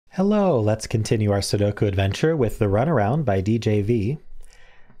Hello, let's continue our Sudoku adventure with the Runaround by DJV.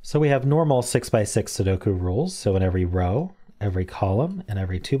 So we have normal 6x6 Sudoku rules, so in every row, every column, and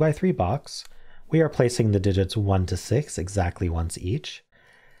every 2x3 box, we are placing the digits 1 to 6 exactly once each.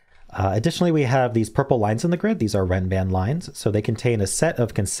 Additionally, we have these purple lines in the grid. These are Renban lines, so they contain a set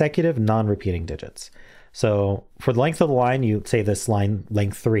of consecutive non-repeating digits. So for the length of the line, you say this line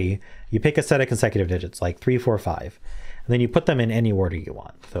length 3, you pick a set of consecutive digits like 3, 4, 5. And then you put them in any order you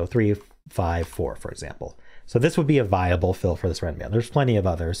want. So 3, 5, 4, for example. So this would be a viable fill for this Renban. There's plenty of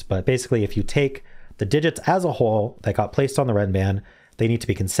others, but basically if you take the digits as a whole that got placed on the Renban, they need to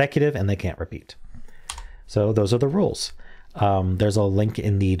be consecutive and they can't repeat. So those are the rules. There's a link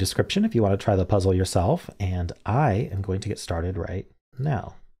in the description if you want to try the puzzle yourself, and I am going to get started right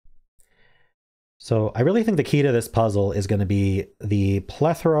now. So I really think the key to this puzzle is going to be the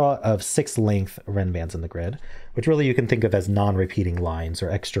plethora of 6-length Renbans in the grid, which really you can think of as non-repeating lines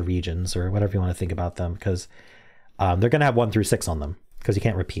or extra regions or whatever you want to think about them, because they're going to have 1 through 6 on them because you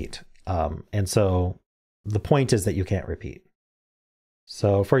can't repeat. And so the point is that you can't repeat.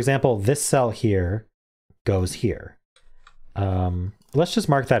 So for example, this cell here goes here. Let's just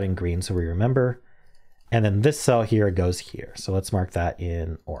mark that in green so we remember. And then this cell here goes here. So let's mark that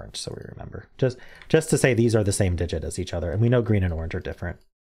in orange so we remember. Just to say these are the same digit as each other. And we know green and orange are different.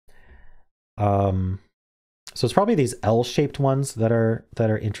 So it's probably these L-shaped ones that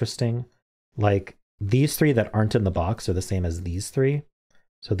are interesting. Like these 3 that aren't in the box are the same as these 3.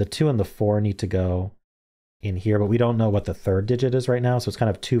 So the 2 and the 4 need to go in here, but we don't know what the 3rd digit is right now. So it's kind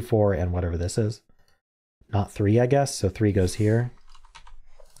of 2, 4, and whatever this is. Not 3, I guess. So 3 goes here.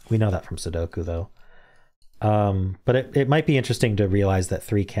 We know that from Sudoku though. But it might be interesting to realize that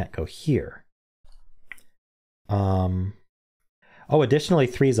 3 can't go here. Oh, additionally,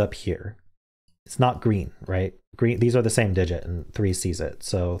 3 is up here. It's not green, right? Green. These are the same digit and 3 sees it.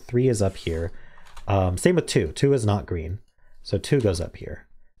 So 3 is up here. Same with 2. 2 is not green. So 2 goes up here.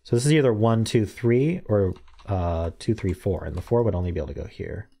 So this is either 1, 2, 3 or 2, 3, 4. And the 4 would only be able to go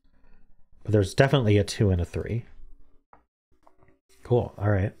here. But there's definitely a 2 and a 3. Cool.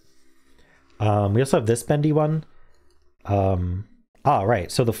 All right. We also have this bendy one.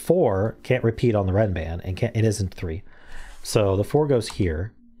 Right. So the 4 can't repeat on the Renban and it isn't 3. So the 4 goes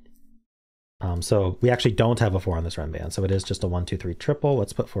here. So we actually don't have a 4 on this Renban. So it is just a 1, 2, 3 triple.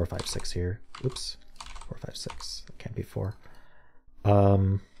 Let's put 4, 5, 6 here. Oops. 4, 5, 6. It can't be 4.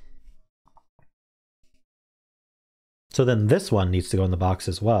 So then this one needs to go in the box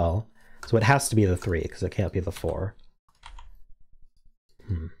as well. So it has to be the 3 because it can't be the 4.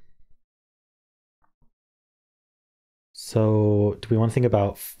 So do we want to think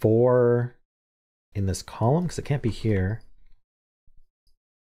about 4 in this column? Because it can't be here.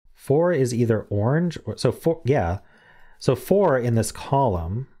 4 is either orange or so 4, yeah. So 4 in this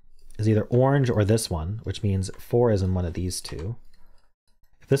column is either orange or this one, which means 4 is in one of these two.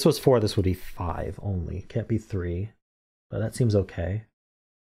 If this was 4, this would be 5 only. It can't be 3, but that seems okay.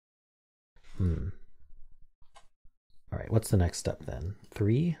 All right, what's the next step then?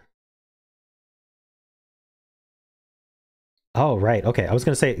 3? Oh, right. Okay. I was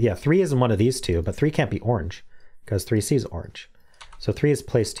going to say, yeah, 3 is in one of these two, but 3 can't be orange because 3C is orange. So 3 is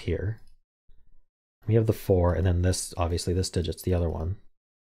placed here. We have the 4, and then this, obviously, this digit's the other one.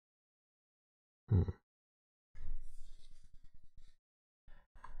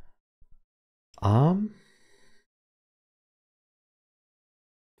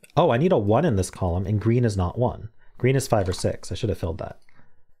 Oh, I need a 1 in this column, and green is not 1. Green is 5 or 6. I should have filled that.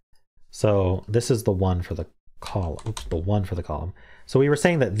 So this is the 1 for the column. Oops, the 1 for the column. So we were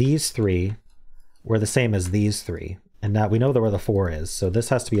saying that these 3 were the same as these 3, and now we know where the 4 is. So this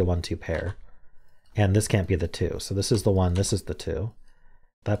has to be a 1-2 pair, and this can't be the 2. So this is the 1. This is the 2.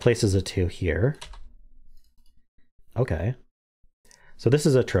 That places a 2 here. Okay. So this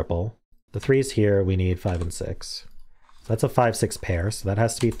is a triple. The 3's here. We need 5 and 6. So that's a 5-6 pair. So that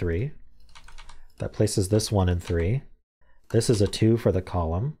has to be 3. That places this 1 and 3. This is a 2 for the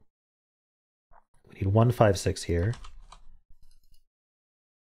column. We need 1, 5, 6 here.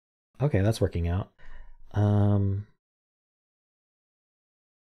 Okay, that's working out.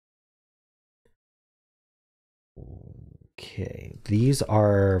 Okay, these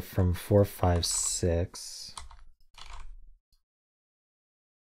are from 4, 5, 6.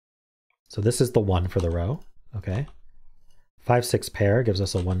 So this is the 1 for the row. Okay. 5, 6 pair gives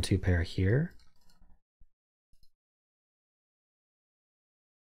us a 1, 2 pair here.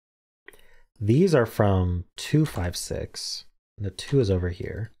 These are from 2, 5, 6. The 2 is over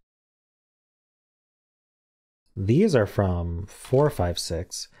here. These are from 4, 5,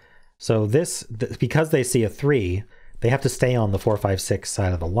 6. So this, because they see a 3, they have to stay on the 4, 5, 6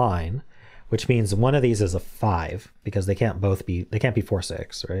 side of the line, which means one of these is a 5 because they can't be 4,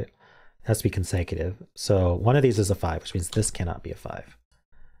 6, right? It has to be consecutive. So one of these is a 5, which means this cannot be a 5.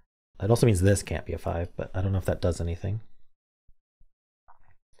 It also means this can't be a 5, but I don't know if that does anything.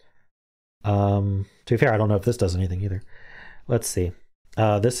 To be fair, I don't know if this does anything either. Let's see.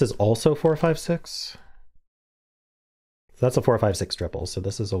 This is also 4, 5, 6. So that's a 4, 5, 6 triple. So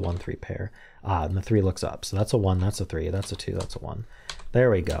this is a 1, 3 pair. And the 3 looks up. So that's a 1, that's a 3, that's a 2, that's a 1. There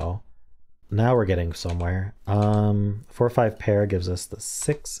we go. Now we're getting somewhere. 4, 5 pair gives us the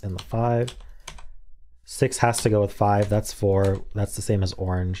 6 and the 5. 6 has to go with 5. That's 4. That's the same as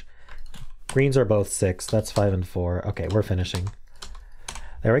orange. Greens are both 6. That's 5 and 4. Okay, we're finishing.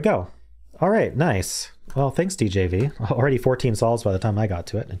 There we go. All right, nice. Well, thanks, DJV. Already 14 solves by the time I got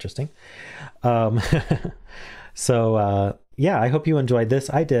to it. Interesting. So yeah, I hope you enjoyed this.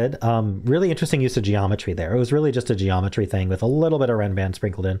 I did. Really interesting use of geometry there. It was really just a geometry thing with a little bit of Renban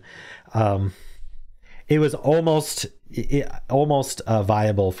sprinkled in. It was almost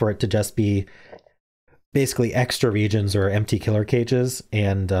viable for it to just be basically extra regions or empty killer cages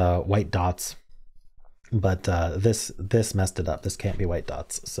and white dots. But this messed it up. This can't be white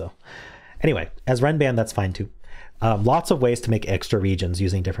dots. So anyway, as Renban, that's fine too. Lots of ways to make extra regions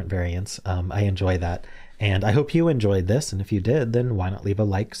using different variants. I enjoy that. And I hope you enjoyed this. And if you did, then why not leave a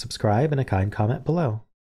like, subscribe, and a kind comment below.